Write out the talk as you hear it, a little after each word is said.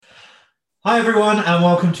Hi everyone, and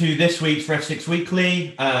welcome to this week's Ref6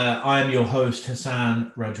 Weekly. I am your host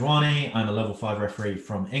Hassan Rajwani. I'm a level 5 referee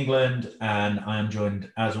from England, and I am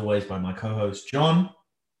joined, as always, by my co-host John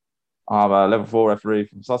I'm a level four referee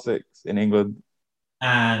from Sussex in England.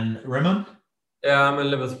 and Rimon. Yeah, I'm a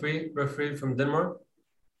level 3 referee from Denmark.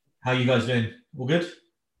 How are you guys doing? All good?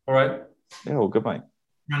 All right. Yeah, all good, mate.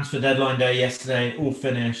 Transfer deadline day yesterday, all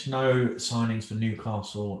finished. No signings for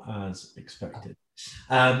Newcastle as expected.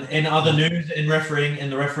 In other news, in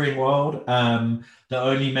the refereeing world, the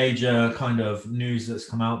only major kind of news that's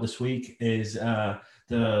come out this week is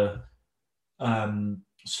the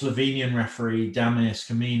Slovenian referee Damir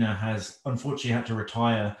Skamina has unfortunately had to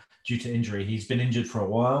retire due to injury. He's been injured for a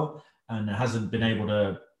while and hasn't been able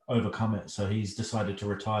to overcome it, so he's decided to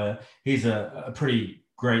retire. He's a pretty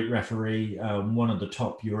great referee, one of the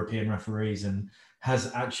top European referees, and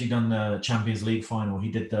has actually done the Champions League final.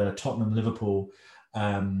 He did the Tottenham Liverpool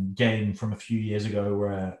game from a few years ago,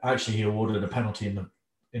 where actually he awarded a penalty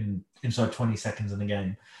inside 20 seconds in the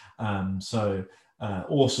game.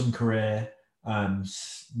 Awesome career.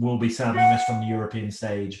 Will be sadly missed from the European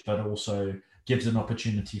stage, but also gives an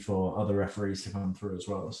opportunity for other referees to come through as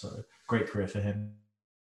well. So great career for him.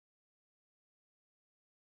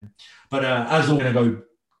 But as we're going to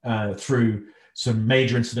go through some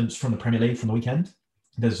major incidents from the Premier League from the weekend,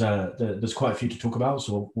 there's quite a few to talk about,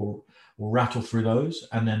 so we'll rattle through those,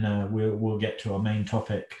 and then we'll get to our main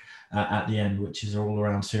topic at the end, which is all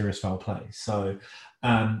around serious foul play. So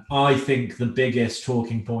I think the biggest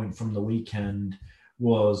talking point from the weekend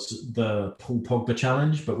was the Paul Pogba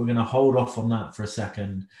challenge, but we're going to hold off on that for a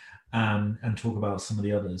second and talk about some of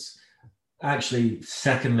the others. Actually,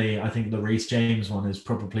 secondly, I think the Reece James one is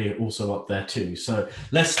probably also up there too. So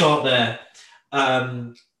let's start there.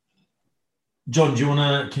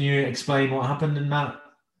 John, can you explain what happened in that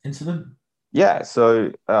incident? Yeah,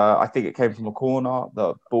 so I think it came from a corner.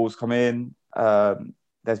 The ball's come in.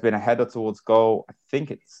 There's been a header towards goal. I think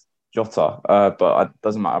it's Jota, but it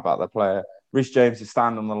doesn't matter about the player. Reece James is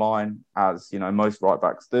standing on the line, as you know most right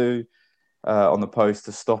backs do, on the post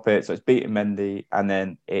to stop it. So it's beaten Mendy, and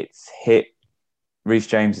then it's hit Reece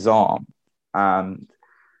James's arm. And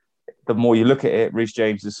the more you look at it, Reece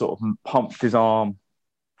James has sort of pumped his arm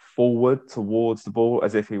forward towards the ball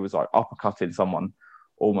as if he was like uppercutting someone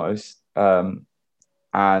almost.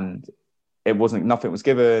 And it wasn't, nothing was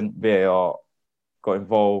given. VAR got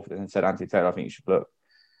involved and said, Anthony Taylor, I think you should look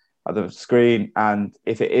at the screen. And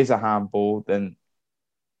if it is a handball, then,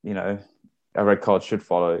 you know, a red card should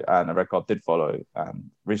follow. And a red card did follow.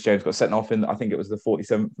 And Reece James got sent off in, I think it was the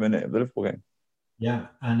 47th minute of the Liverpool game. Yeah.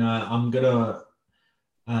 And I'm going to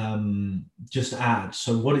just add.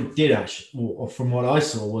 So what it did actually, from what I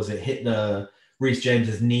saw, was it hit the Reece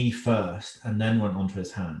James's knee first and then went onto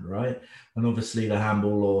his hand, right? And obviously the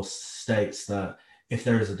handball law states that if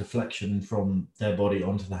there is a deflection from their body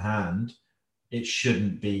onto the hand, it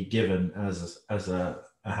shouldn't be given as a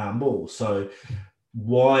handball. So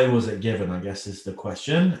why was it given, I guess, is the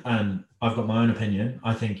question. And I've got my own opinion.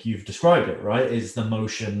 I think you've described it, right? Is the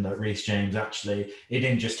motion that Reece James actually, it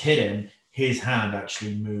didn't just hit him, his hand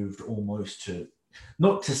actually moved almost to,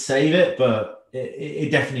 not to save it, but it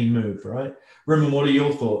definitely moved, right? Roman, what are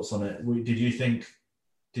your thoughts on it? Did you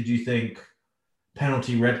think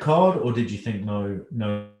penalty red card, or did you think no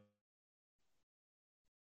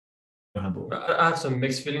handball? I have some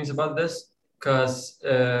mixed feelings about this because,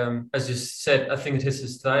 as you said, I think it hits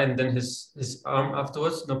his thigh and then his arm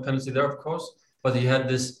afterwards. No penalty there, of course, but he had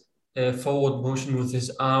this forward motion with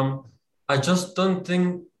his arm. I just don't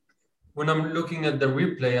think, when I'm looking at the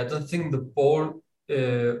replay, I don't think the ball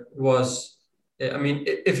was. I mean,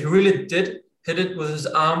 if he really did hit it with his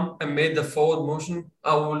arm and made the forward motion,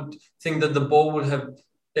 I would think that the ball would have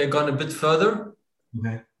gone a bit further.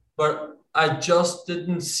 Okay. But I just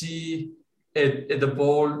didn't see the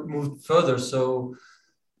ball moved further. So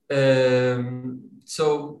that's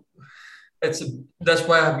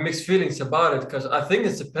why I have mixed feelings about it, because I think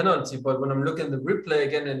it's a penalty. But when I'm looking at the replay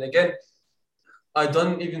again and again, I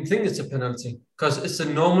don't even think it's a penalty, because it's a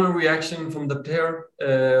normal reaction from the player.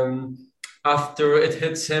 After it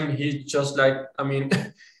hits him, he just tries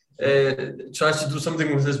to do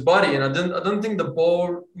something with his body, and I don't think the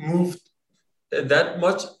ball moved that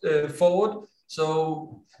much forward.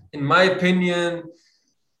 So, in my opinion,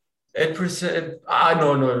 8%.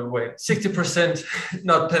 No, wait, 60%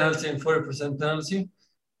 not penalty and 40% penalty.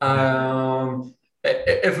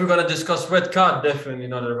 If we're gonna discuss red card, definitely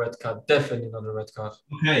not a red card. Definitely not a red card.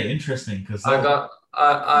 Okay, interesting. Because I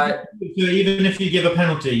so even if you give a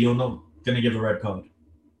penalty, you're not going to give a red card.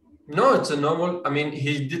 No, it's a normal. I mean,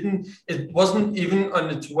 he didn't. It wasn't even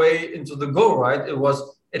on its way into the goal, right?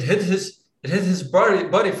 It hit it hit his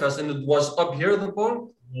body first, and it was up here the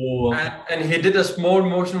ball, Oh, and he did a small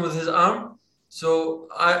motion with his arm. So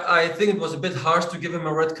I think it was a bit harsh to give him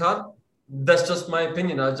a red card. That's just my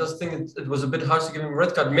opinion. I just think it was a bit harsh to give him a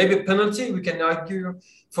red card. Maybe a penalty. We can argue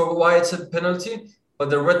for why it's a penalty, but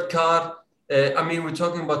the red card. I mean, we're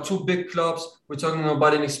talking about two big clubs. We're talking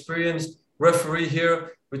about an experienced referee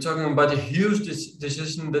here. We're talking about a huge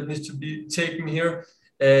decision that needs to be taken here.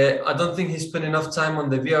 I don't think he spent enough time on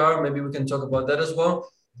the VAR. Maybe we can talk about that as well.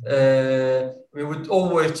 We would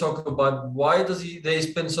always talk about why they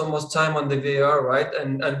spend so much time on the VAR, right?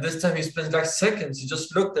 And this time he spends like seconds. He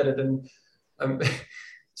just looked at it, and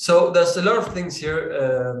so there's a lot of things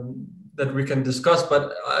here that we can discuss.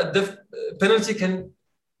 But the penalty can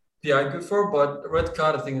be argued for, but red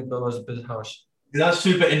card, I think it was a bit harsh. that's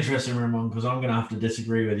super interesting, Ramon, because I'm going to have to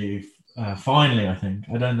disagree with you. Finally, I think.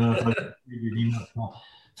 I don't know if I agree with you much more.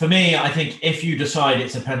 For me, I think if you decide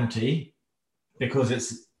it's a penalty because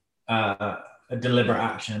it's a deliberate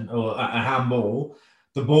action or a handball,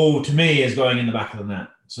 the ball to me is going in the back of the net.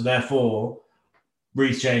 So therefore,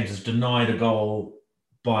 Reece James has denied a goal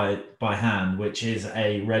by hand, which is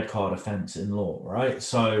a red card offence in law, right?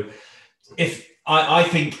 So if I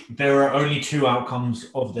think there are only two outcomes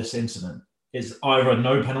of this incident. It's either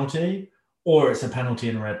no penalty or it's a penalty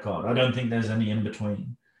and a red card. I don't think there's any in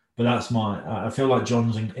between. But that's I feel like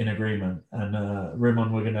John's in agreement. And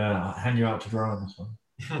Rimon, we're going to hand you out to dry on this one.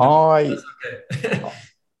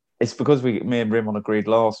 It's because me and Rimon agreed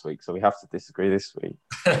last week, so we have to disagree this week.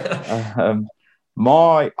 I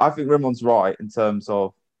think Rimon's right in terms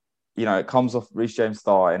of, it comes off Reece James'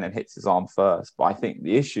 thigh and then hits his arm first. But I think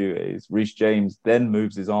the issue is Reece James then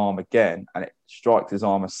moves his arm again and it strikes his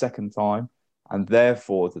arm a second time. And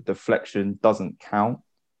therefore, the deflection doesn't count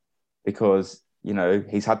because,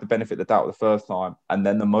 he's had the benefit of the doubt the first time and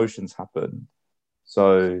then the motions happen.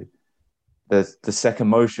 So the second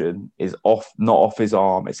motion is not off his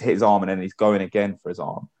arm. It's hit his arm and then he's going again for his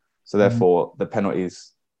arm. So therefore, the penalty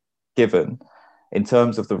is given. In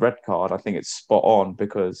terms of the red card, I think it's spot on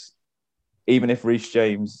because even if Reece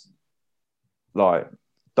James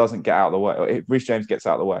doesn't get out of the way, or if Reece James gets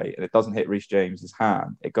out of the way and it doesn't hit Reece James's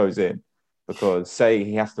hand, it goes in. Because say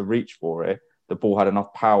he has to reach for it, the ball had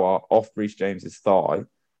enough power off Reece James's thigh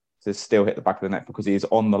to still hit the back of the net because he is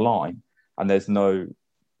on the line and there's no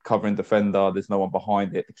covering defender, there's no one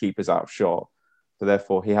behind it, the keeper's out of shot. So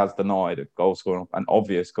therefore he has denied an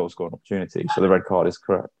obvious goal scoring opportunity. So the red card is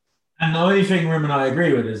correct. And the only thing, Rim, and I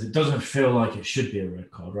agree with is it doesn't feel like it should be a red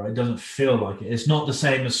card, right? It doesn't feel like it. It's not the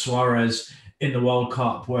same as Suarez in the World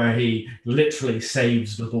Cup where he literally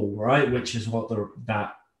saves the ball, right? Which is what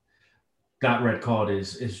that red card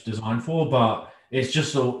is designed for. But it's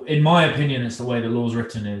just, in my opinion, it's the way the law's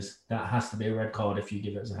written is that has to be a red card if you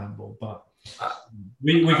give it as a handball. But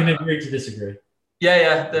we can agree to disagree.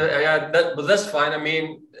 But that's fine. I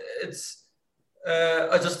mean, it's.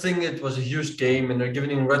 I just think it was a huge game, and they're giving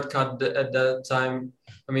him a red card at that time.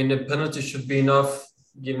 I mean, the penalty should be enough.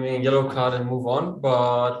 Give me a yellow card and move on.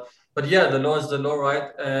 But yeah, the law is the law,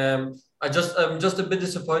 right? I'm just a bit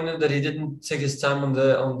disappointed that he didn't take his time on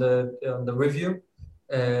the review.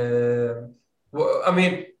 I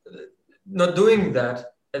mean, not doing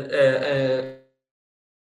that and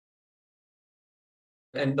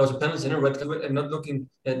there was a penalty in a red card and not looking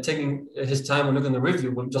and taking his time and looking at the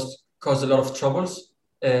review will just cause a lot of troubles,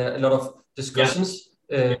 a lot of discussions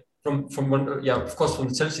from of course from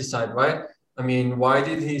the Chelsea side, right? I mean, why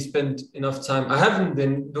did he spend enough time? I haven't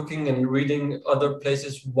been looking and reading other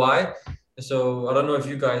places why, so I don't know if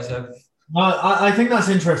you guys have. I think that's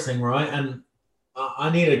interesting, right? And I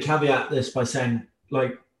need to caveat this by saying,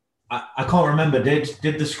 I can't remember. Did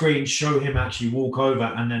the screen show him actually walk over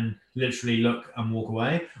and then literally look and walk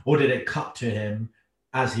away, or did it cut to him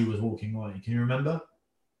as he was walking away? Can you remember?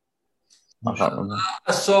 I can't remember.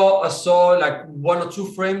 I saw like one or two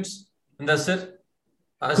frames, and that's it.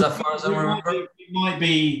 As far as I remember,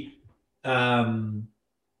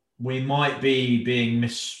 we might be being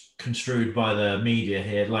misconstrued by the media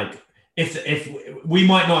here. Like, if we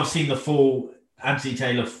might not have seen the full Anthony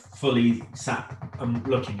Taylor fully sat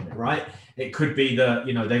looking at it, right? It could be that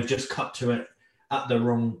they've just cut to it at the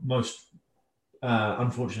wrong, most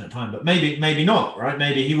unfortunate time, but maybe not, right?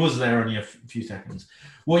 Maybe he was there only a few seconds.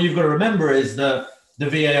 What you've got to remember is that the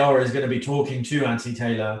VAR is going to be talking to Anthony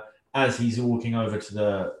Taylor as he's walking over to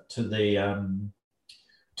the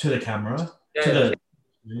camera, the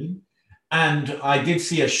screen. And I did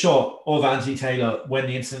see a shot of Anthony Taylor when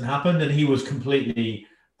the incident happened, and he was completely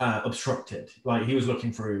obstructed. Like, he was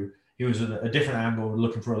looking through, he was at a different angle,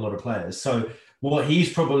 looking for a lot of players. So what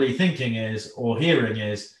he's probably thinking is, or hearing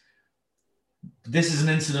is, this is an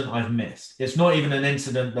incident I've missed. It's not even an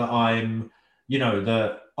incident that I'm,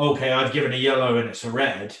 okay, I've given a yellow and it's a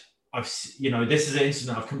red. This is an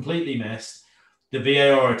incident I've completely missed. The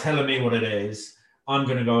VAR are telling me what it is. I'm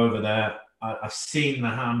going to go over there. I've seen the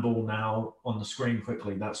handball now on the screen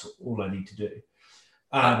quickly. That's all I need to do.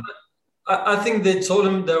 I think they told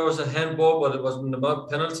him there was a handball, but it wasn't about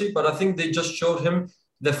penalty. But I think they just showed him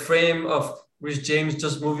the frame of Reece James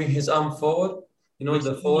just moving his arm forward.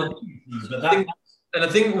 The forward. I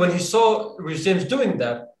think when he saw Reece James doing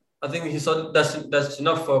that, I think he thought that's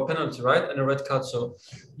enough for a penalty, right? And a red card. So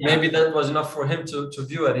maybe that was enough for him to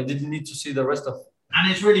view it. He didn't need to see the rest of it.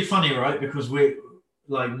 And it's really funny, right? Because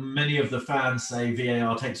many of the fans say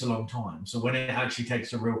VAR takes a long time. So when it actually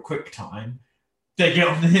takes a real quick time, they get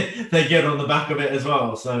on the back of it as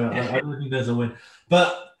well. So I don't think there's a win.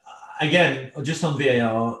 But again, just on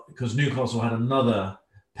VAR, because Newcastle had another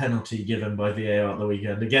penalty given by VAR at the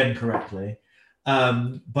weekend, again correctly.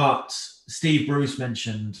 But Steve Bruce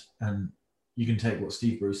mentioned, and you can take what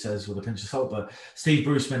Steve Bruce says with a pinch of salt, but Steve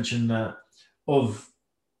Bruce mentioned that of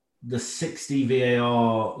the 60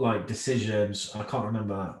 VAR decisions, I can't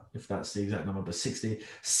remember if that's the exact number, but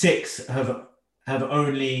 66 have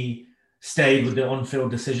only stayed with the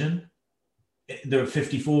on-field decision. The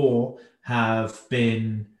 54 have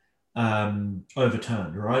been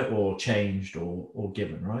overturned, right, or changed or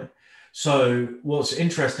given, right? So what's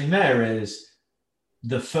interesting there is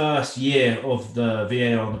the first year of the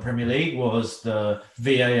VAR in the Premier League was the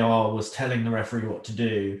VAR was telling the referee what to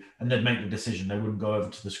do and they'd make the decision. They wouldn't go over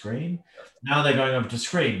to the screen. Now they're going over to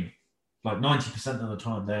screen. 90% of the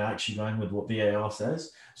time, they're actually going with what VAR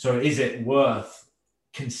says. So is it worth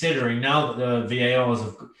considering now that the VARs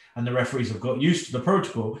and the referees have got used to the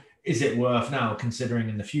protocol, is it worth now considering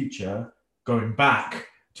in the future going back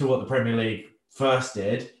to what the Premier League first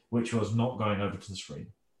did, which was not going over to the screen?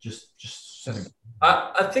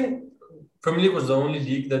 I think Premier League was the only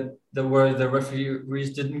league that where the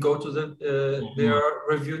referees didn't go to the VAR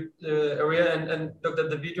review area and looked at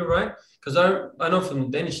the video, right? Because I know from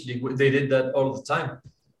the Danish league they did that all the time.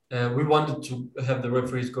 We wanted to have the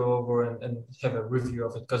referees go over and have a review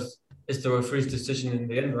of it because it's the referee's decision in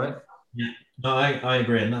the end, right? Yeah, no, I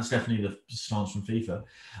agree, and that's definitely the stance from FIFA.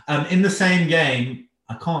 In the same game,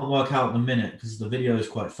 I can't work out the minute because the video is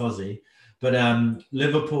quite fuzzy. But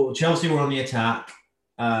Chelsea were on the attack.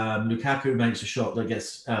 Lukaku makes a shot that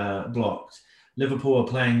gets blocked. Liverpool are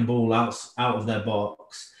playing the ball out of their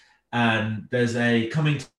box, and there's a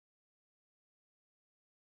coming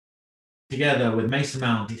together with Mason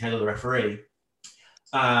Mount, Taylor, the referee,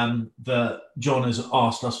 that John has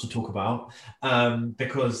asked us to talk about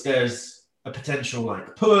because there's a potential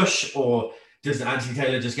push, or does Anthony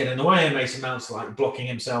Taylor just get in the way and Mason Mount's blocking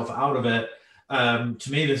himself out of it?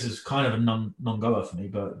 To me, this is kind of a non-goer for me.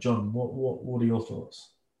 But John, what are your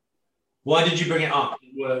thoughts? Why did you bring it up?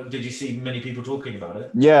 Did you see many people talking about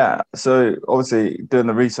it? Yeah. So obviously, doing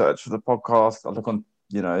the research for the podcast, I look on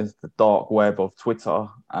the dark web of Twitter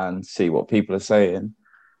and see what people are saying.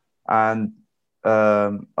 And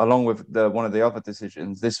along with one of the other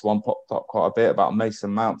decisions, this one popped up quite a bit about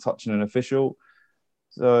Mason Mount touching an official.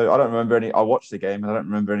 So I don't remember I watched the game and I don't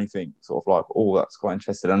remember anything that's quite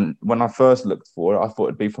interesting. And when I first looked for it, I thought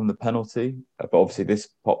it'd be from the penalty, but obviously this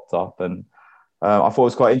popped up, and I thought it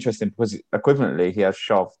was quite interesting because equivalently he has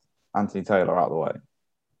shoved Anthony Taylor out of the way.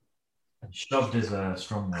 Shoved is a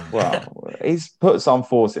strong word. Well, he's put some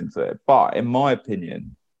force into it, but in my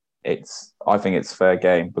opinion, I think it's fair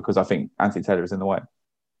game because I think Anthony Taylor is in the way,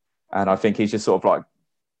 and I think he's just pushed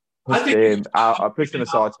him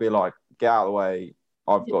aside to be get out of the way.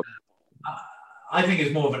 I think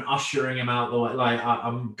it's more of an ushering him out the way.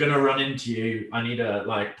 I'm gonna run into you. I need to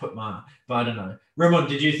put my. But I don't know. Ramon,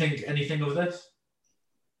 did you think anything of this?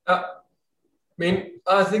 I think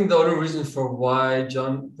the only reason for why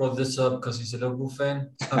John brought this up because he's a Liverpool fan.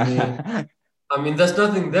 I mean, there's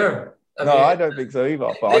nothing there. I don't think so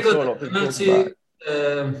either. But I saw a lot of people talking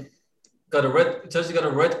about it. Chelsea got a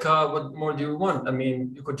red card. What more do you want? I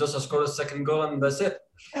mean, you could just have scored a second goal and that's it.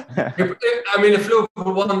 If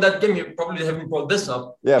Liverpool won that game, you probably haven't brought this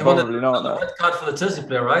up. Yeah, probably not. A red card for the Chelsea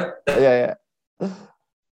player, right? Yeah.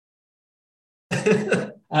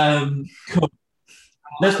 Cool.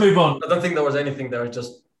 Let's move on. I don't think there was anything there.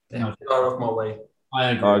 Just out of my way.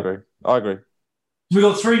 I agree. We've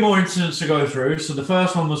got three more incidents to go through. So the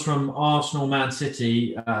first one was from Arsenal Man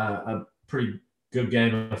City, a pretty good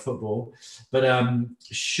game of football. But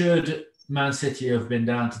should Man City have been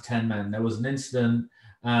down to 10 men? There was an incident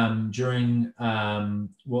during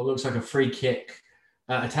what looks like a free kick,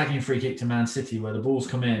 attacking free kick to Man City, where the ball's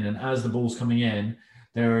come in. And as the ball's coming in,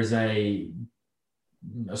 there is a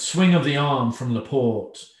a swing of the arm from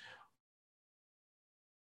Laporte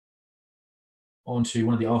onto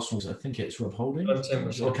one of the Arsenal's. I think it's Rob Holding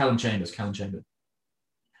or Callum Chambers.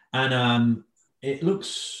 And it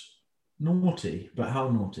looks naughty, but how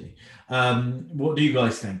naughty? What do you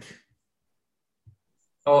guys think?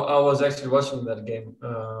 Oh, I was actually watching that game.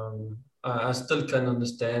 I still can't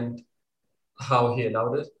understand how he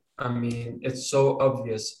allowed it. I mean, it's so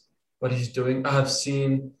obvious what he's doing.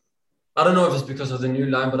 I don't know if it's because of the new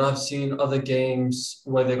line, but I've seen other games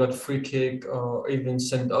where they got free kick or even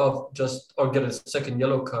sent off or get a second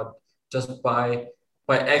yellow card just by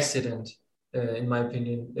accident, in my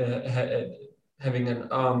opinion, having an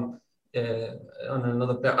arm on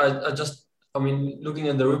another player. I mean, looking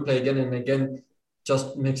at the replay again and again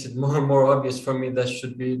just makes it more and more obvious for me that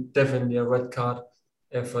should be definitely a red card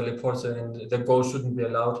for Laporte, and the goal shouldn't be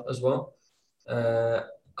allowed as well.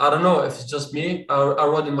 I don't know if it's just me. I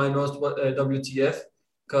wrote in my notes WTF,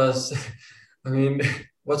 because I mean,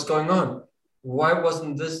 what's going on? Why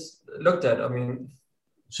wasn't this looked at? I mean,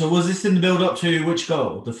 so was this in the build-up to which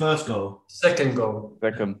goal? The first goal? Second goal.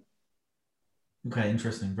 Second. Okay,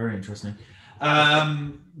 interesting. Very interesting.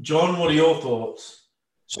 John, what are your thoughts?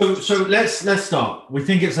 So let's start. We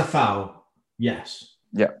think it's a foul. Yes.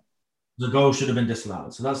 Yeah. The goal should have been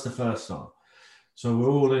disallowed. So that's the first start. So we're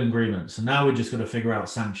all in agreement. So now we just got to figure out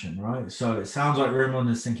sanction, right? So it sounds like Rimon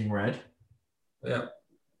is thinking red. Yeah.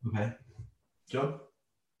 Okay. John?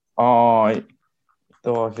 I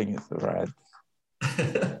think it's the red.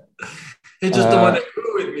 He just don't want to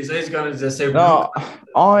agree with me, so he's gonna just say no.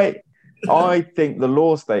 I think the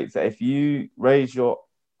law states that if you raise your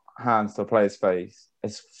hands to a player's face,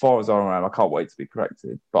 as far as I'm aware, I can't wait to be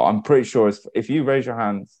corrected, but I'm pretty sure if you raise your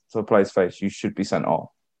hands to a player's face, you should be sent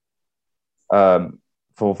off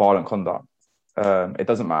for violent conduct. It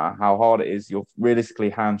doesn't matter how hard it is. Your realistically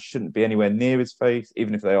hands shouldn't be anywhere near his face,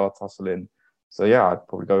 even if they are tussling. So yeah, I'd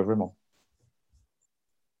probably go with Rimmel.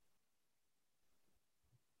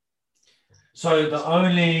 So the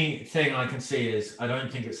only thing I can see is I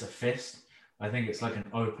don't think it's a fist. I think it's like an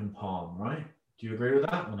open palm, right? Do you agree with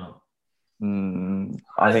that or not?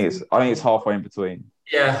 I think it's halfway in between.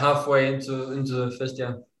 Yeah, halfway into the fist,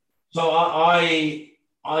 yeah. So I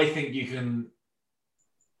think you can.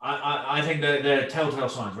 I think they're telltale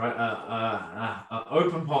signs, right?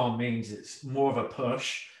 Open palm means it's more of a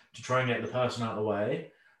push to try and get the person out of the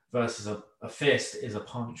way, versus a fist is a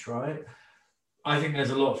punch, right? I think there's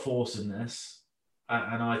a lot of force in this,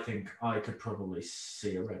 and I think I could probably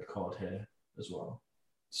see a red card here as well.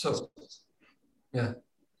 So, yeah.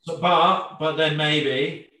 So, but then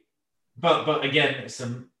maybe, but again, it's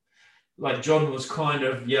like John was kind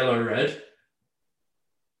of yellow-red.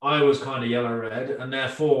 I was kind of yellow-red, and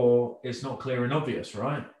therefore it's not clear and obvious,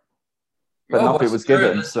 right? But nothing was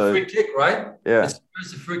given, it's so a free kick, right? Yeah,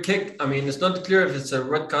 it's a free kick. I mean, it's not clear if it's a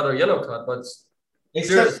red card or yellow card, but it's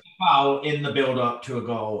a foul in the build-up to a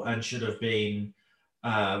goal and should have been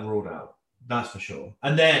ruled out. That's for sure.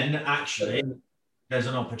 And then actually, there's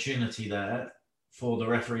an opportunity there for the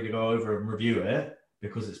referee to go over and review it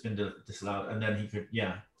because it's been disallowed, and then he could,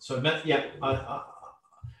 yeah. So yeah,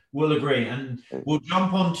 we'll agree, and we'll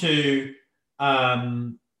jump on to.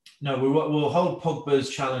 No, we'll hold Pogba's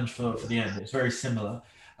challenge for the end. It's very similar,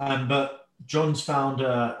 but John's found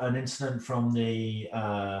an incident from the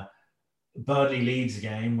Burnley Leeds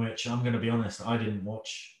game, which I'm going to be honest, I didn't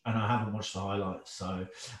watch, and I haven't watched the highlights. So,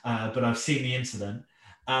 but I've seen the incident,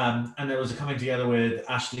 and there was a coming together with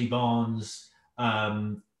Ashley Barnes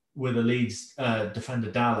with a Leeds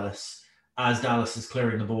defender Dallas, as Dallas is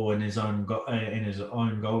clearing the ball in his own goal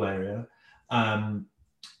area.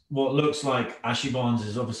 What looks like Ashley Barnes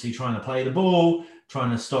is obviously trying to play the ball,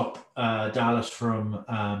 trying to stop Dallas from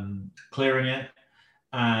clearing it,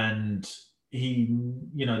 and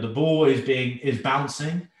the ball is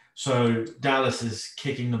bouncing, so Dallas is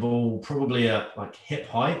kicking the ball probably at like hip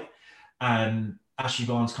height, and Ashley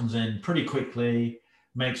Barnes comes in pretty quickly,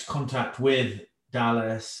 makes contact with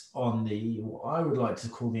Dallas on what I would like to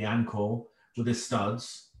call the ankle with his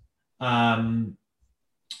studs. A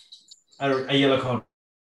yellow card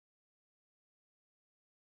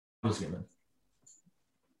was given.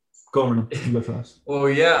 Go on, you go first. Well,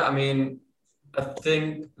 yeah, I mean, I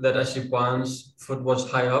think that Ashley Barnes' foot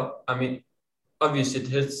was high up. I mean, obviously it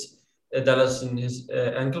hits Dallas in his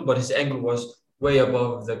ankle, but his ankle was way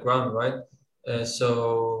above the ground, right?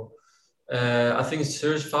 So I think it's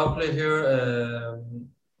serious foul play here.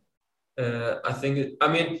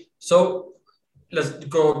 So let's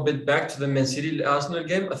go a bit back to the Man City Arsenal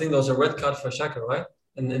game. I think there was a red card for Xhaka, right?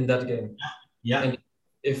 In that game. Yeah. And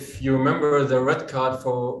if you remember the red card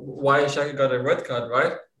for why Xhaka got a red card,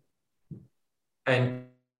 right? and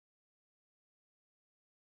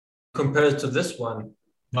compared to this one,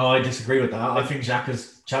 No, I disagree with that. I think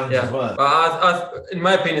Xhaka's challenges were. in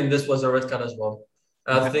my opinion, this was a red card as well.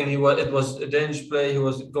 I think it was a dangerous play. He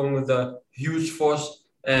was going with a huge force,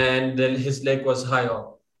 and then his leg was higher.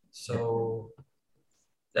 So,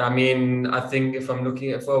 I mean, I think if I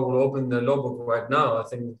will open the law book right now, I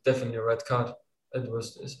think definitely a red card. It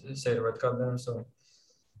was say the red card there. So,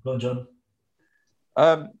 Go on, John.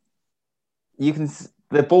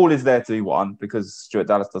 The ball is there to be won because Stuart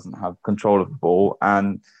Dallas doesn't have control of the ball,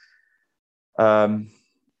 and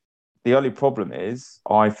the only problem is,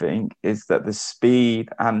 I think, is that the speed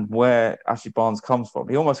and where Ashley Barnes comes from,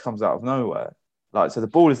 he almost comes out of nowhere. So the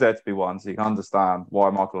ball is there to be won, so you can understand why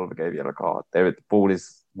Michael Oliver gave a yellow card. The ball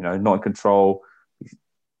is, not in control,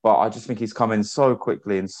 but I just think he's come in so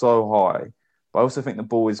quickly and so high. But I also think the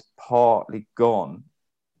ball is partly gone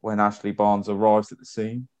when Ashley Barnes arrives at the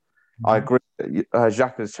scene. Mm-hmm. I agree that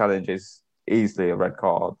Xhaka's challenge is easily a red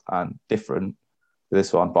card and different to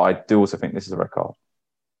this one, but I do also think this is a red card.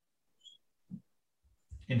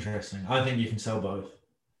 Interesting. I think you can sell both.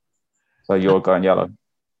 So you're going yellow.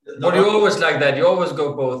 But you always like that. You always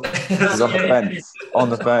go both. On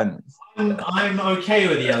the fence. I'm okay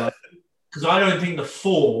with yellow because I don't think the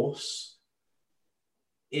force.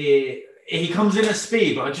 He comes in at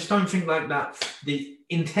speed, but I just don't think like that. The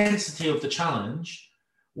intensity of the challenge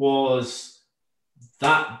was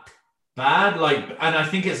that bad. And I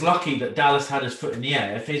think it's lucky that Dallas had his foot in the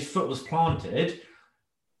air. If his foot was planted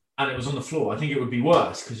and it was on the floor, I think it would be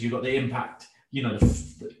worse because you got the impact. You know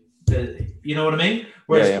what I mean?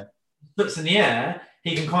 Whereas foot's in the air,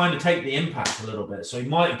 he can kind of take the impact a little bit. So he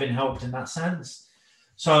might have been helped in that sense.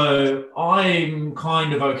 So I'm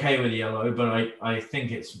kind of okay with yellow, but I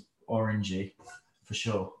think it's orangey for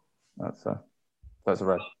sure. That's a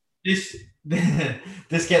red. This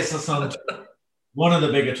gets us on one of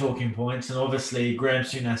the bigger talking points, and obviously Graham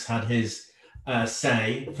Souness had his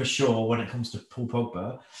say for sure when it comes to Paul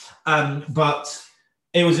Pogba. But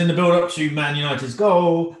it was in the build-up to Man United's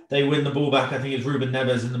goal. They win the ball back. I think it's Ruben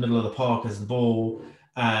Neves in the middle of the park as the ball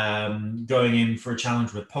going in for a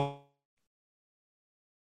challenge with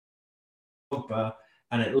Pogba.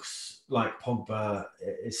 And it looks like Pogba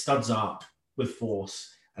it studs up with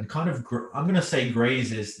force and kind of, I'm going to say,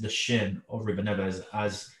 grazes the shin of Ruben Neves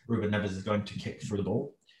as Ruben Neves is going to kick through the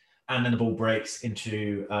ball. And then the ball breaks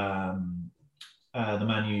into the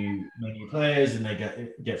Man U players, and they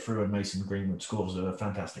get through, and Mason Greenwood scores a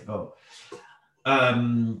fantastic goal.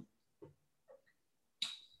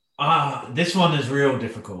 This one is real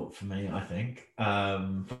difficult for me, I think.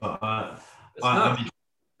 Everyone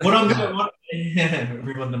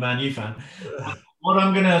the Man U fan. What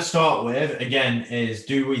I'm going to start with again is: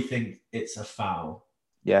 do we think it's a foul?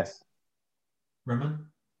 Yes. Roman?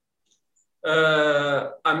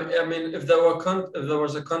 I mean, if there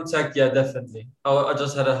was a contact, yeah, definitely. I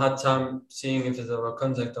just had a hard time seeing if there were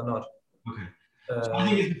contact or not. Okay. So I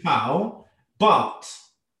think it's a foul, but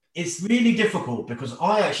it's really difficult because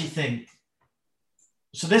I actually think.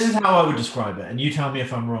 So this is how I would describe it, and you tell me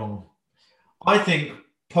if I'm wrong. I think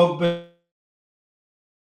Pogba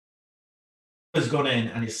has gone in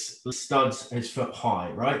and he studs his foot high,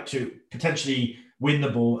 right, to potentially win the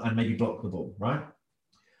ball and maybe block the ball, right?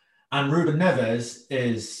 And Ruben Neves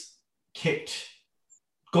is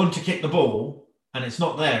gone to kick the ball, and it's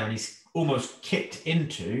not there, and he's almost kicked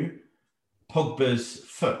into Pogba's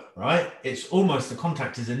foot, right? It's almost the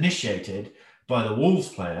contact is initiated by the Wolves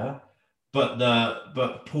player, but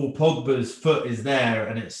Paul Pogba's foot is there,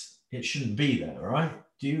 and it shouldn't be there, right?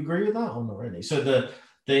 Do you agree with that or not really? So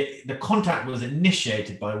the contact was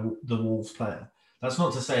initiated by the Wolves player. That's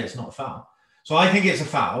not to say it's not a foul. So I think it's a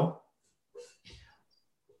foul.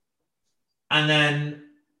 And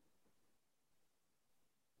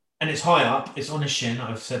it's high up, it's on his shin,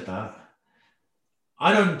 I've said that.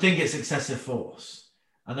 I don't think it's excessive force.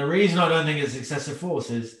 And the reason I don't think it's excessive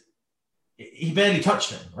force is he barely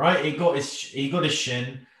touched him, right? He got his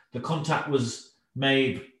shin, the contact was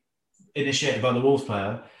initiated by the Wolves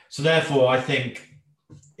player. So therefore, I think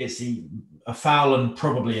it's a foul and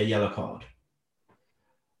probably a yellow card.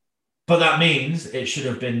 But that means it should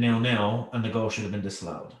have been 0-0 and the goal should have been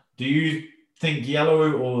disallowed. Do you think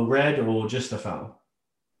yellow or red or just a foul?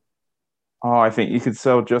 Oh, I think you could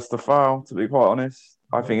sell just a foul, to be quite honest.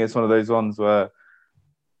 I think it's one of those ones where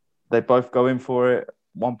they both go in for it.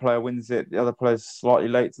 One player wins it, the other player's slightly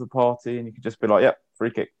late to the party, and you could just be like, yep,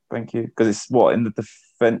 free kick, thank you. Because it's in the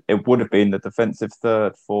defense, it would have been the defensive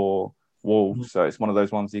third for Wolves. So it's one of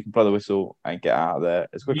those ones you can blow the whistle and get out of there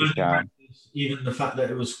as quick as you can. Even the fact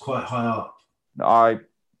that it was quite high up.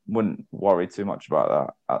 wouldn't worry too much about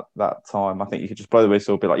that at that time. I think you could just blow the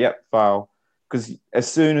whistle, be like, "Yep, foul," because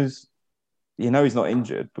as soon as he's not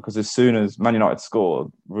injured, because as soon as Man United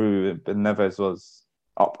scored, Ruben Neves was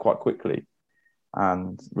up quite quickly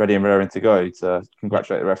and ready and raring to go to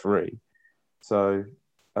congratulate the referee. So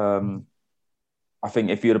I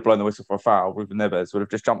think if you'd have blown the whistle for a foul, Ruben Neves would have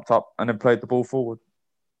just jumped up and then played the ball forward.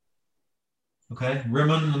 Okay,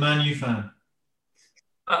 Rimon, the Man U fan.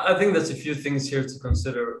 I think there's a few things here to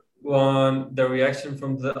consider. One, the reaction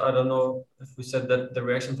from I don't know if we said that, the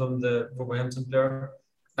reaction from the Wolverhampton player.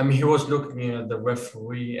 I mean, he was looking at the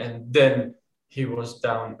referee and then he was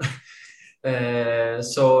down.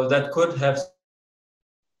 So that could have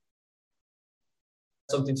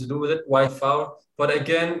something to do with it. Why foul? But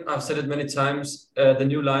again, I've said it many times, the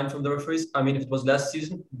new line from the referees. I mean, if it was last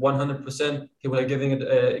season, 100%, he would have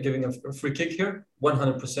giving a free kick here,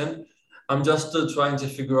 100%. I'm just still trying to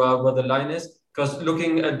figure out what the line is, because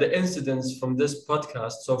looking at the incidents from this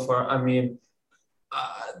podcast so far, I mean,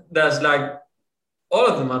 there's like all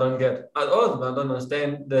of them I don't get. All of them I don't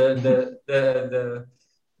understand the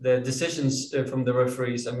decisions from the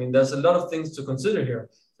referees. I mean, there's a lot of things to consider here.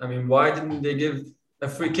 I mean, why didn't they give a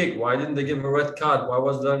free kick? Why didn't they give a red card? Why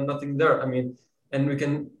was there nothing there? I mean, and we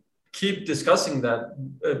can keep discussing that.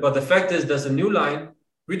 But the fact is, there's a new line.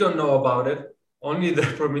 We don't know about it. Only the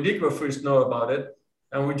Premier League referees know about it.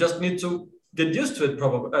 And we just need to get used to it,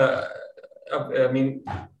 probably. I mean,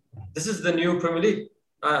 this is the new Premier League.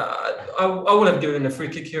 I would have given a free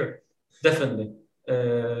kick here, definitely.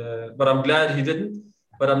 But I'm glad he didn't.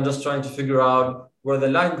 But I'm just trying to figure out where the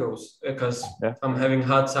line goes, because I'm having a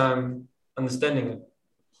hard time understanding it.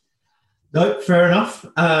 No, fair enough.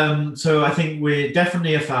 So I think we're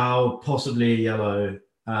definitely a foul, possibly a yellow.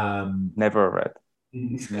 Never a red.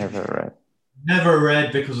 Never a red. Never a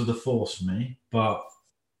red because of the force for me, but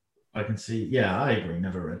I can see, I agree,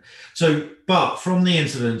 never a red. So, but from the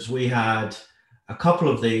incidents, we had a couple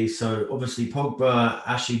of these. So obviously Pogba,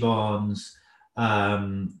 Ashley Barnes,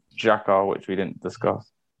 Xhaka, which we didn't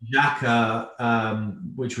discuss.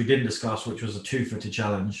 Which we didn't discuss, which was a 2-footed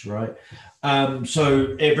challenge, right?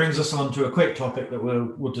 So it brings us on to a quick topic that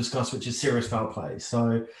we'll discuss, which is serious foul play.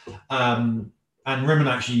 So, and Rimon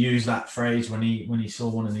actually used that phrase when he saw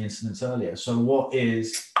one of the incidents earlier. So what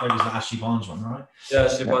is, it was the Ashley Barnes one, right? Yeah,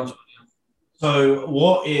 Ashley Barnes one. So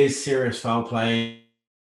what is serious foul play?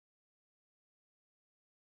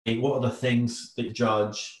 What are the things that you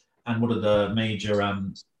judge, and what are the major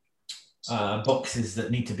boxes that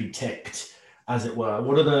need to be ticked, as it were?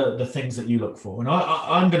 What are the things that you look for? And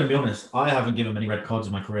I'm going to be honest, I haven't given many red cards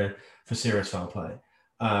in my career for serious foul play.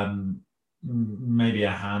 Maybe a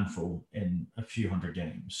handful in a few hundred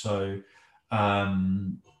games. So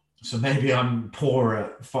maybe I'm poor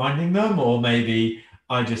at finding them, or maybe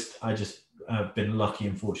I just have been lucky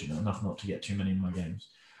and fortunate enough not to get too many in my games.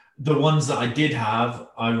 The ones that I did have,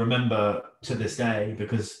 I remember to this day,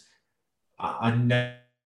 because I never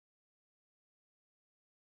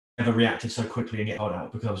reacted so quickly and get hard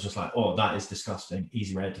out, because I was just like, oh, that is disgusting,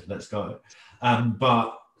 easy red, let's go.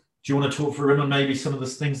 But do you want to talk for Rimon maybe some of the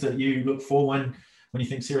things that you look for when you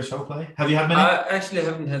think serious foul play? Have you had many? I actually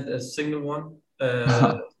haven't had a single one.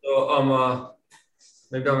 So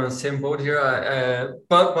maybe I'm on the same boat here.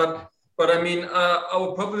 But I mean, I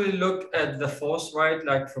would probably look at the force, right?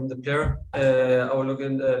 Like from the player. I would look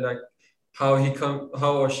at like how he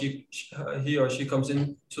or she comes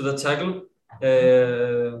into the tackle.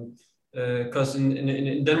 Because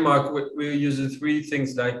in Denmark we use three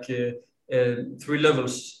things, like three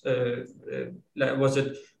levels. Like, was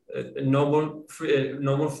it a normal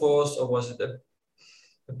force, or was it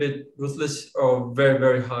a bit ruthless, or very,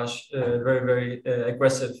 very harsh, very, very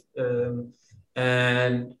aggressive?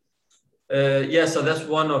 So that's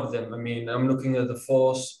one of them. I mean, I'm looking at the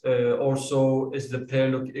force. Also, is the player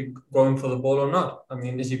going for the ball or not? I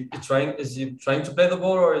mean, is he trying to play the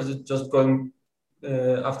ball, or is it just going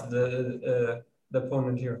after the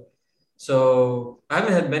opponent here? So I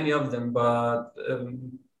haven't had many of them, but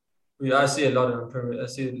I see a lot of them. I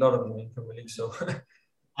see a lot of them in Premier League. So,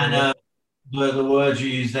 and the words you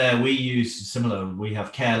use there, we use similar. We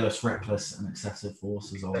have careless, reckless, and excessive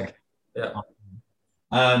force as well. Yeah.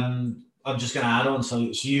 I'm just going to add on.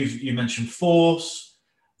 So you mentioned force.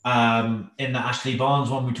 In the Ashley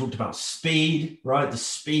Barnes one, we talked about speed, right? The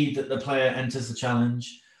speed that the player enters the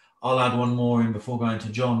challenge. I'll add one more in before going to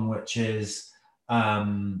John, which is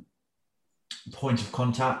point of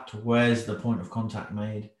contact. Where's the point of contact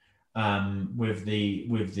made with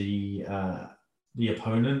the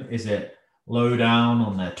opponent? Is it low down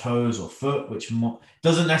on their toes or foot, which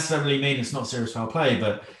doesn't necessarily mean it's not serious foul play,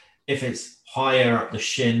 but if it's higher up the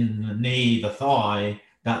shin, the knee, the thigh,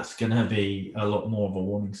 that's going to be a lot more of a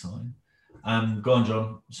warning sign. Go on,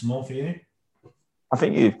 John. Some more for you? I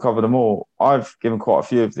think you've covered them all. I've given quite a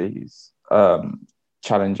few of these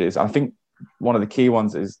challenges. I think one of the key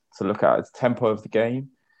ones is to look at the tempo of the game.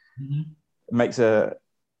 Mm-hmm. It makes it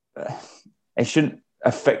shouldn't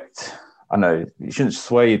affect, I know, it shouldn't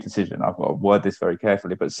sway your decision. I've got to word this very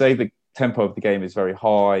carefully, but say the tempo of the game is very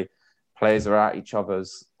high, players are at each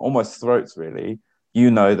other's almost throats, really.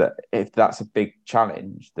 You know that if that's a big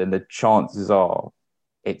challenge, then the chances are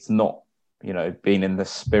it's not, being in the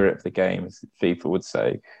spirit of the game, as FIFA would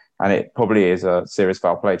say. And it probably is a serious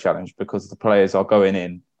foul play challenge because the players are going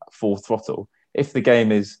in full throttle. If the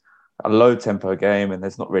game is a low tempo game and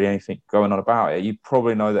there's not really anything going on about it, you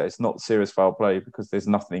probably know that it's not serious foul play because there's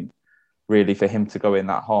nothing really for him to go in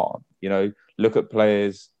that hard. Look at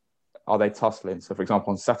players, are they tussling? So, for example,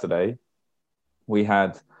 on Saturday, we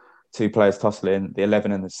had two players tussling, the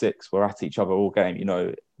 11 and the 6 were at each other all game.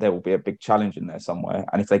 There will be a big challenge in there somewhere.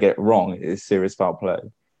 And if they get it wrong, it is serious foul play.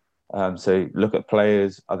 So look at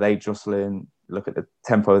players, are they jostling? Look at the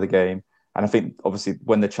tempo of the game. And I think, obviously,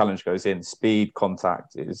 when the challenge goes in, speed,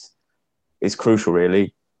 contact is crucial,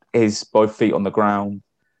 really. Is both feet on the ground?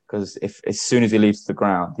 Because if as soon as he leaves the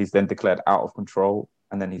ground, he's then declared out of control,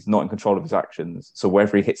 and then he's not in control of his actions. So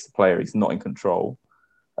wherever he hits the player, he's not in control,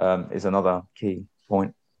 is another key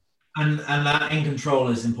point. And that in control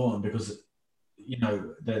is important because,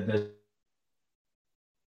 there's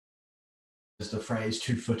the phrase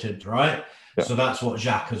two-footed, right? Yeah. So that's what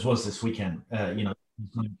Xhaka's was this weekend, he's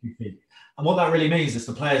 92 feet. And what that really means is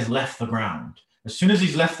the player's left the ground. As soon as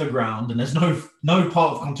he's left the ground and there's no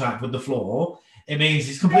part of contact with the floor, it means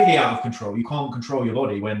he's completely out of control. You can't control your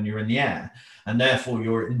body when you're in the air, and therefore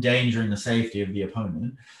you're endangering the safety of the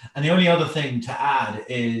opponent. And the only other thing to add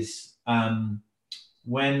is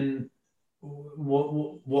when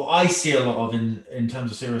what I see a lot of in terms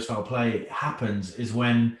of serious foul play happens is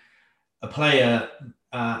when a player,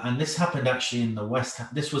 and this happened actually in the West Ham,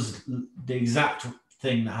 this was the exact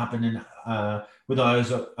thing that happened in with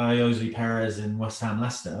Ayoze Perez in West Ham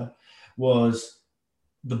Leicester, was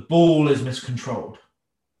the ball is miscontrolled.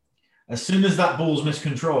 As soon as that ball's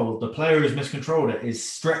miscontrolled, the player who's miscontrolled it is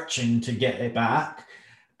stretching to get it back,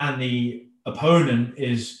 and the opponent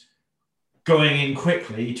is going in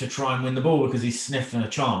quickly to try and win the ball because he's sniffing a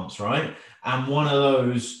chance, right? And one of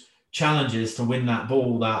those challenges to win that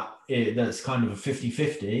ball that's kind of a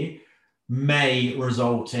 50-50 may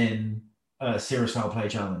result in a serious foul play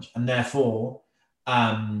challenge. And therefore,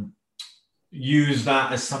 use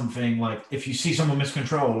that as something like, if you see someone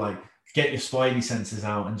miscontrol, like get your spidey senses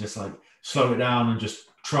out and just like slow it down and just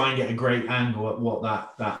try and get a great angle at what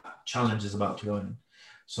that challenge is about to go in.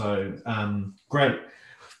 So great.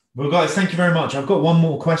 Well, guys, thank you very much. I've got one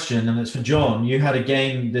more question, and it's for John. You had a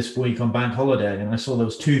game this week on Bank Holiday, and I saw there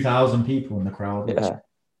was 2,000 people in the crowd. Yeah.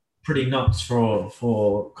 Pretty nuts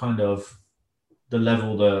for kind of the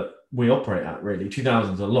level that we operate at, really.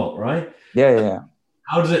 2,000 is a lot, right? Yeah.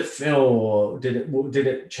 How does it feel? Did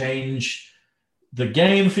it change the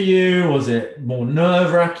game for you? Was it more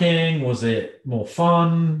nerve-wracking? Was it more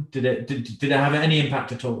fun? Did it have any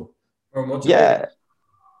impact at all? Or motivating?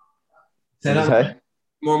 Yeah.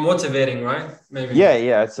 More motivating, right? Maybe.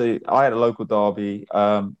 Yeah. So I had a local derby,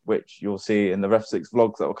 which you'll see in the Ref 6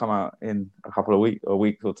 vlogs that will come out in a couple of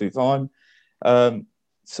weeks or two time.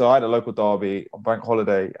 So I had a local derby on Bank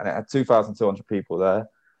Holiday, and it had 2,200 people there.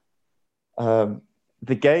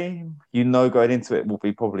 The game, going into it will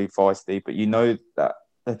be probably feisty, but that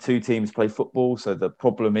the two teams play football, so the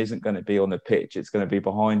problem isn't going to be on the pitch; it's going to be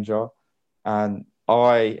behind you. And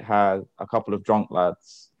I had a couple of drunk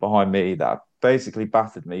lads behind me that basically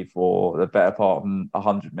battered me for the better part of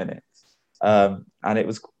 100 minutes. And it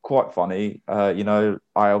was quite funny. I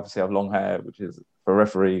obviously have long hair, which is for a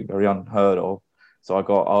referee very unheard of. So I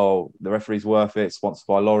got, the referee's worth it, sponsored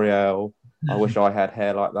by L'Oreal. I wish I had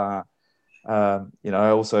hair like that. I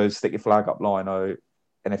also stick your flag up, Lino.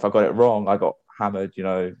 And if I got it wrong, I got hammered,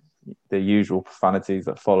 the usual profanities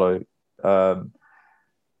that follow.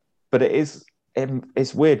 But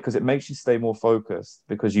it's weird because it makes you stay more focused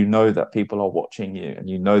because you know that people are watching you and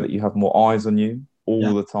you know that you have more eyes on you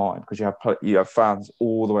all the time because you have fans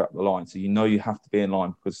all the way up the line. So you have to be in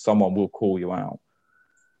line because someone will call you out.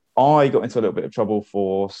 I got into a little bit of trouble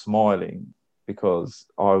for smiling because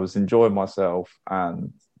I was enjoying myself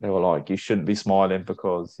and they were like, you shouldn't be smiling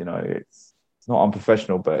because, it's not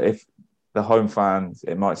unprofessional. But if the home fans,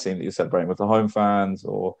 it might seem that you're celebrating with the home fans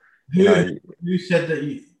or, Who said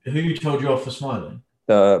that who told you off for smiling?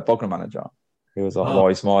 The Bognor manager. He was like, why are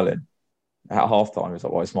you smiling? At halftime, he was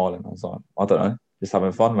like, why are you smiling? I was like, I don't know, just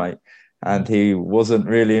having fun, mate. and he wasn't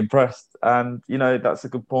really impressed. And that's a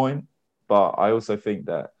good point. But I also think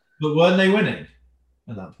that But weren't they winning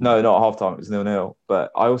at that point? no, not at halftime. It was 0-0.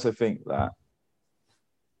 But I also think that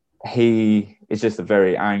he is just a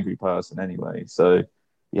very angry person anyway. So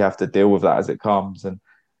you have to deal with that as it comes. And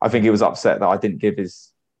I think he was upset that I didn't give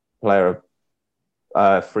his player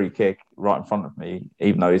a free kick right in front of me,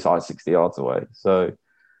 even though he's like 60 yards away. So,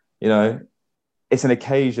 it's an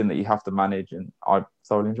occasion that you have to manage, and I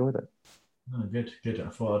thoroughly enjoyed it. Oh, good. I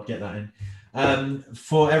thought I'd get that in.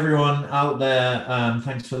 For everyone out there,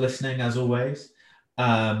 thanks for listening as always.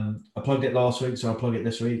 I plugged it last week, so I'll plug it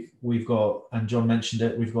this week. We've got, and John mentioned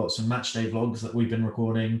it, we've got some match day vlogs that we've been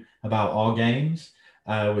recording about our games.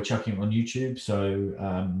 We're chucking it on YouTube,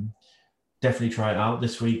 so definitely try it out.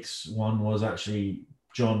 This week's one was actually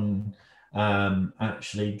John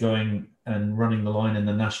actually going and running the line in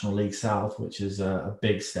the National League South, which is a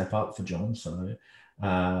big step up for John. So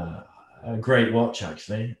a great watch,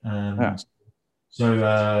 actually. Yeah.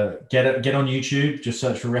 So get on YouTube, just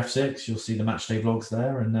search for Ref6. You'll see the matchday vlogs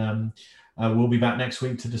there, and we'll be back next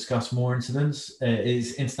week to discuss more incidents.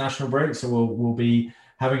 It's international break, so we'll be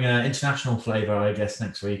having an international flavour, I guess,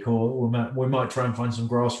 next week, or we might try and find some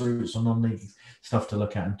grassroots or non-league stuff to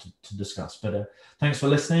look at and to discuss. But thanks for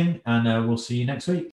listening, and we'll see you next week.